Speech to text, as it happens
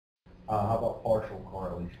How about partial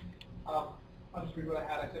correlation? I'll just read what I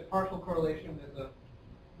had. I said partial correlation is a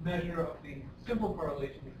measure of the simple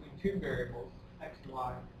correlation between two variables, x and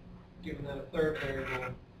y, given that a third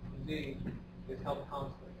variable, z, is held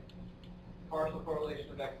constant. Partial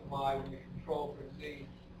correlation of x and y when we control for z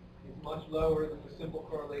is much lower than the simple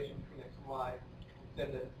correlation between x and y,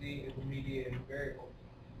 said that z is the mediating variable,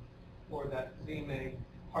 or that z may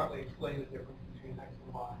partly explain the difference between x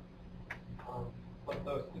and y. But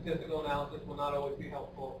the statistical analysis will not always be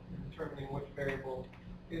helpful in determining which variable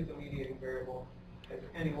is the mediating variable, as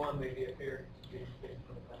any one may be appear to be based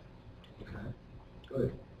on the test. Okay,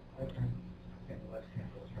 good. Okay. In the left-hand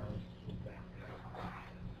terms,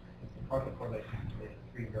 the partial correlation with a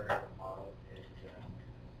three-variable model is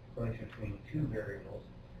correlation between two variables,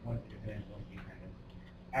 one independent, one dependent,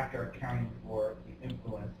 after accounting for the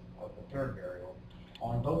influence of the third variable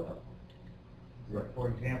on both of them. Right. For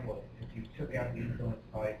example, if you took out the influence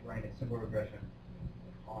by running a simple regression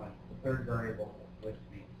on the third variable with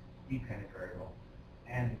the dependent variable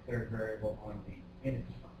and the third variable on the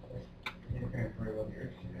independent variable you're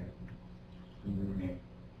interested in, Mm-hmm.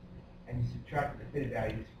 and you subtract the fitted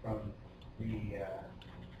values from the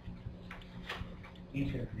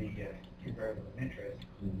each of the two variables of interest,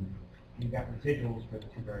 Mm-hmm. you got residuals for the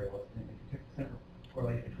two variables, and if you took the simple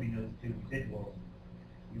correlation between those two residuals,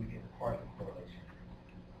 you would get the partial correlation.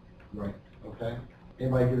 Right, okay.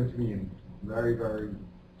 Anybody give it to me in very, very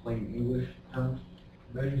plain English terms?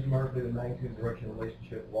 Measures markedly the magnitude and direction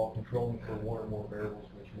relationship while controlling for one or more variables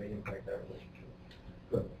which may impact that relationship.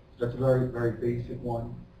 Good. That's a very, very basic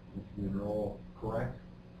one. You're all correct.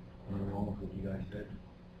 Along with what you guys said.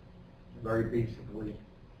 Very basically,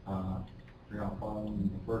 following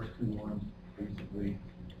the first two ones, basically,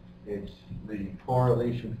 it's the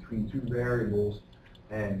correlation between two variables,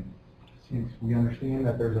 and since we understand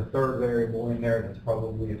that there's a third variable in there that's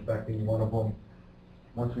probably affecting one of them,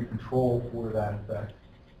 once we control for that effect,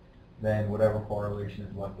 then whatever correlation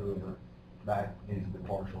is left over, that is the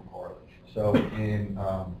partial correlation. So in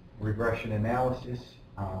regression analysis,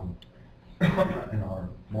 in our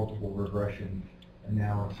multiple regression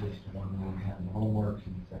analysis, when we have the homeworks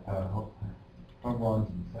and home runs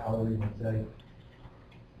and salary, let's say,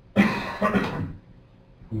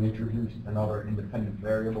 we introduced another independent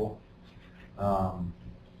variable.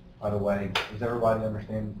 By the way, does everybody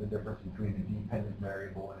understand the difference between a dependent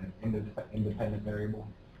variable and an independent variable?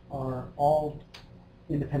 Are all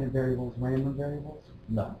independent variables random variables?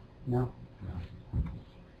 No. No? No.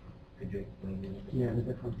 Could you explain the Yeah, the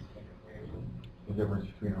difference. the difference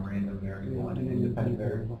between a random variable and an an independent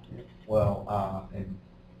variable? Yeah. Well,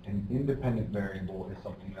 an independent variable is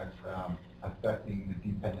something that's affecting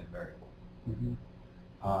the dependent variable. Mm-hmm.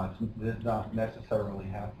 It does not necessarily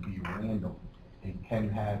have to be random. It can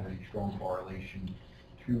have a strong correlation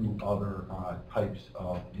to other types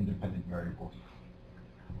of independent variables.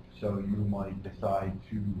 So you might decide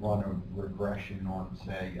to run a regression on,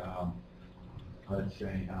 say, let's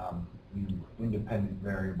say the independent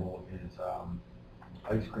variable is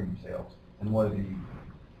ice cream sales, and one of the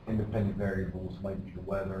independent variables might be the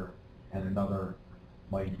weather, and another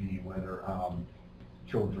might be whether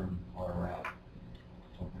children are around,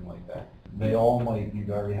 something like that. They all might be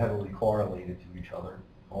very heavily correlated to each other,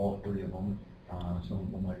 all three of them. Some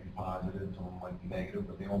of them might be positive, some of them might be negative,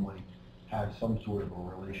 but they all might have some sort of a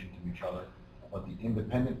relation to each other. But the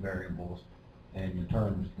independent variables, and the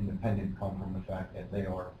terms independent come from the fact that they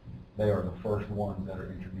are the first ones that are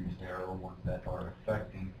introduced. They are the ones that are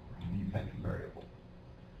affecting the dependent variable.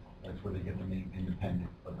 That's where they get the name independent.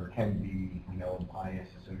 But there can be, a bias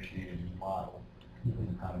associated in the model. It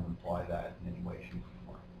doesn't kind of imply that in any way, shape,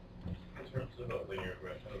 or form. In terms of a linear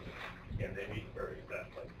regression, can they be very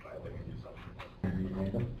exact, like by linear assumption?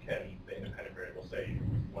 Can the independent variable say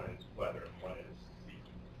one is weather and one is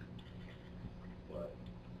season? But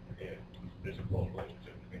if there's a close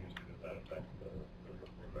relationship between the two, does that affect the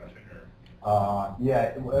regression? Or?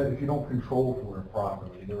 Yeah, if you don't control for it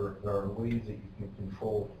properly, there are ways that you can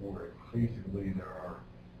control for it. Basically, there are,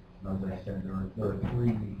 as I said, there are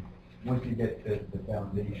three. Once you get the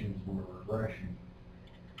foundations for regression,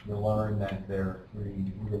 you'll learn that there are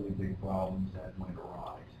three really big problems that might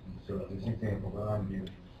arise. And so this example that I'm giving,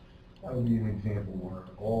 that would be an example where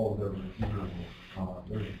all of the residuals,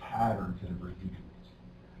 there's a pattern to the residuals.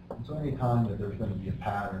 And so any time that there's going to be a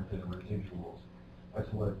pattern to the residuals,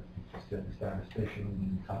 that's what statisticians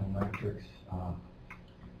and econometrics,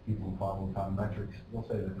 people who follow econometrics, will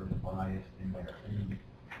say that there's a bias in there. And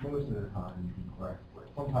most of the time you can correct for it.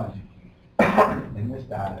 Sometimes you can't. In this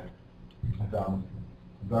data, I found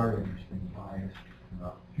a very interesting bias,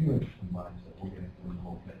 a few interesting biases that we'll get into in a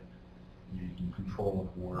little bit. You can control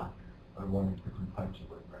for are running different types of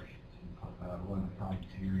regressions. One of the time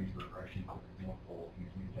series regression, for example, you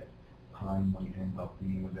get time might end up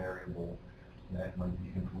being a variable that might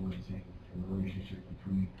be influencing the relationship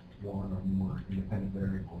between one or more independent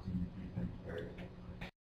variables in the dependent variable.